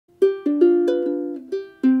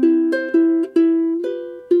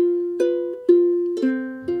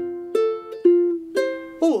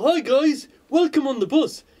guys, welcome on the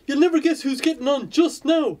bus. You'll never guess who's getting on just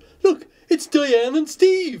now. Look, it's Diane and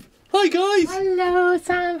Steve. Hi guys. Hello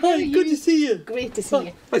Sam. Hi, good to see you. Great to see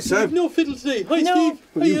you. Hi Sam. You've no fiddle today. Hi No.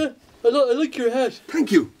 Steve. Hiya. I like your hat.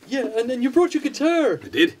 Thank you. Yeah, and then you brought your guitar. I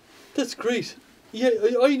did. That's great. Yeah,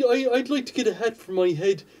 I'd like to get a hat for my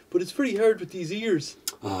head, but it's very hard with these ears.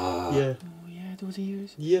 Ah. Yeah. Oh yeah, those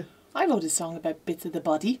ears. Yeah. I wrote a song about bits of the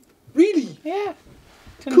body. Really? Yeah.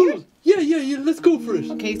 Do you wanna hear Cool. Yeah, let's go for it.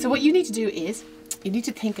 it? Okay, so what you need to do is you need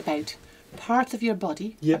to think about parts of your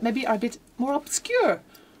body that maybe are a bit more obscure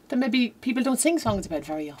that maybe people don't sing songs about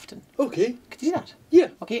very often. Okay. Could you do that? Yeah.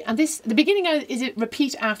 Okay, and the beginning is it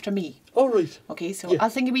repeat after me. All right. Okay, so Yeah. I'll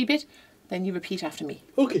sing a wee bit, then you repeat after me.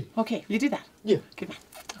 Okay. Okay, will you do that? Yeah. Good man.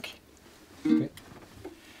 Okay.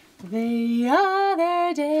 The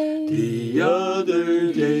other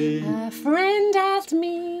day, a friend asked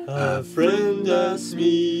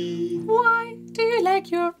me, why do you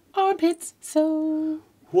like your armpits so?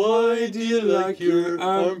 Why do you like your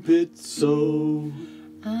armpits so?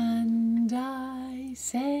 And I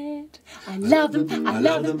said, I love them, I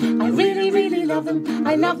love them, I really, really love them.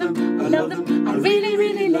 I love them, I love them, I really,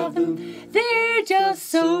 really love them. They're just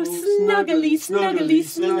so snuggly, snuggly,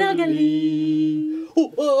 snuggly.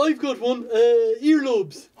 Oh, I've got one.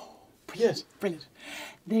 Earlobes. Yes. Brilliant.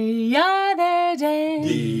 The other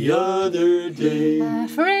day, a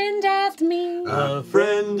friend asked me,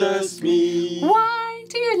 why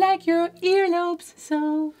do you like your earlobes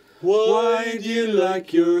so? Why do you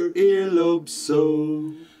like your earlobes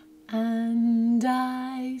so? And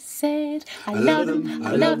I said, I love them,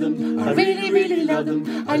 I love them, I really, really love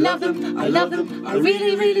them. I love them, I love them, I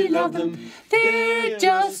really, really love them. They're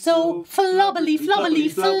just so flobbly, flobbly,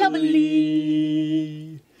 flobbly.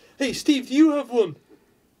 Hey, Steve, do you have one?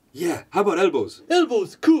 Yeah, how about elbows?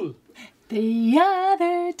 Elbows, cool. The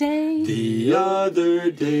other day,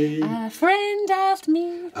 a friend asked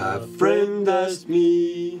me, friend asked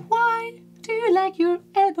me, why do you like your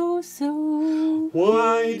elbows so?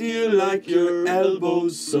 why do you like your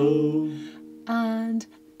elbows so? And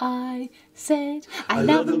I said, I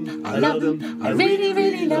love them, I love them, I really,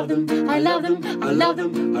 really love them. I love them, I love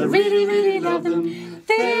them, I really, really love them.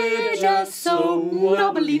 They're just so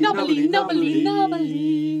knobbly, knobbly, knobbly,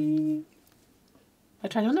 knobbly. I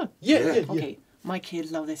try one. Yeah. Okay, my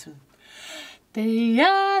kids love this one. The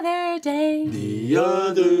other day,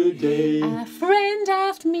 a friend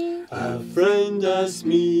asked me, friend asked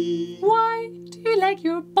me, why do you like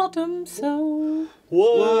your bottom so?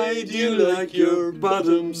 why do you like your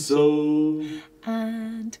bottom so?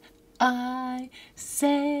 And I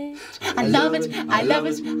said, I love it, I love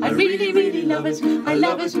it, I really, really love it. I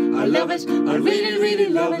love it, I love it, I really, really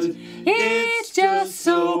love it. It's just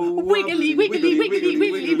so wiggly, wiggly, wiggly,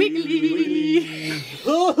 wiggly, wiggly.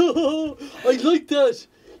 Oh, I like that.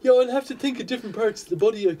 Yeah, I'll have to think of different parts of the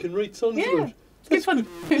body I can write songs Yeah, about. it's good fun.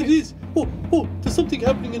 It is. Oh, there's something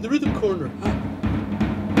happening in the rhythm corner.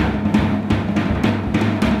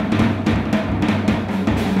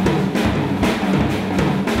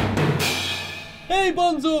 Hey,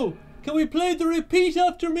 Bonzo! Can we play the repeat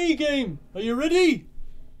after me game? Are you ready?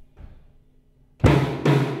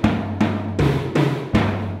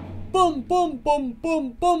 Bum, bum, bum,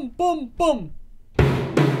 bum, bum, bum, bum.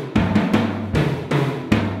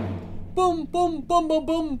 Bum, bum, bum, bum,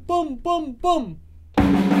 bum, bum, bum, bum.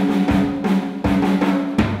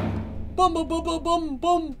 Bum, bum, bum, bum, bum,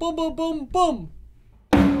 bum, bum, bum, bum, bum.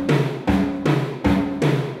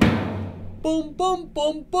 Bum, bum,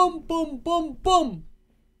 bum, bum, bum, bum, bum.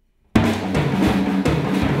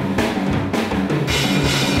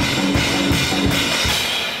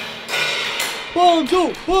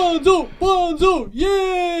 Bonzo, Bonzo, Bonzo,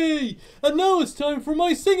 yay! And now it's time for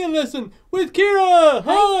my singing lesson with Kira.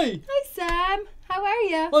 Hi. Hi Sam, how are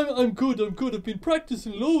you? I'm good. I've been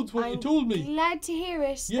practicing loads what you told me. Glad to hear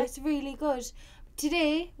it. Yeah. That's really good.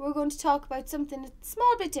 Today we're going to talk about something a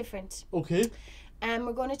small bit different. Okay. And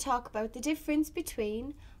we're going to talk about the difference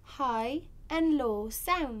between high and low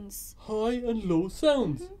sounds. High and low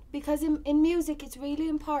sounds. Because in music it's really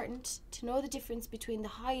important to know the difference between the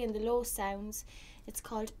high and the low sounds. It's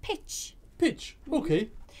called pitch. Pitch. Okay.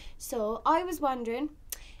 So I was wondering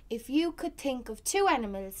if you could think of two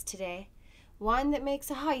animals today. One that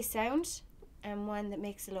makes a high sound and one that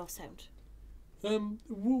makes a low sound.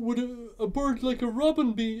 Would a bird like a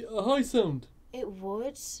robin be a high sound? It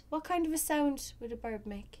would. What kind of a sound would a bird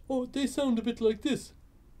make? Oh, they sound a bit like this.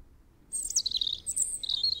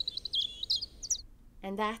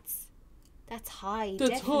 And that's high.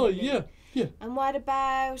 That's definitely. high, yeah. And what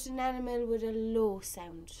about an animal with a low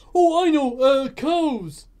sound? Oh, I know,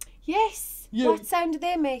 cows. Yes. Yeah. What sound do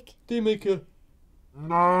they make? They make a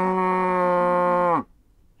And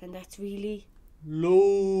that's really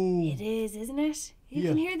low. It is, isn't it? You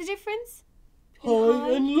can hear the difference?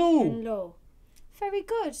 High and low. And low. Very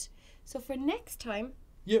good. So for next time,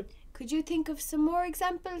 could you think of some more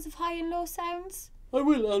examples of high and low sounds? I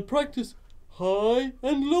will. I'll practice high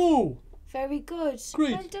and low. Very good.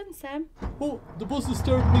 Great. Well done, Sam. Oh, the bus is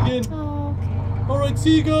starting again. Oh, okay. All right,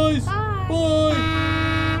 see you guys. Bye. Bye.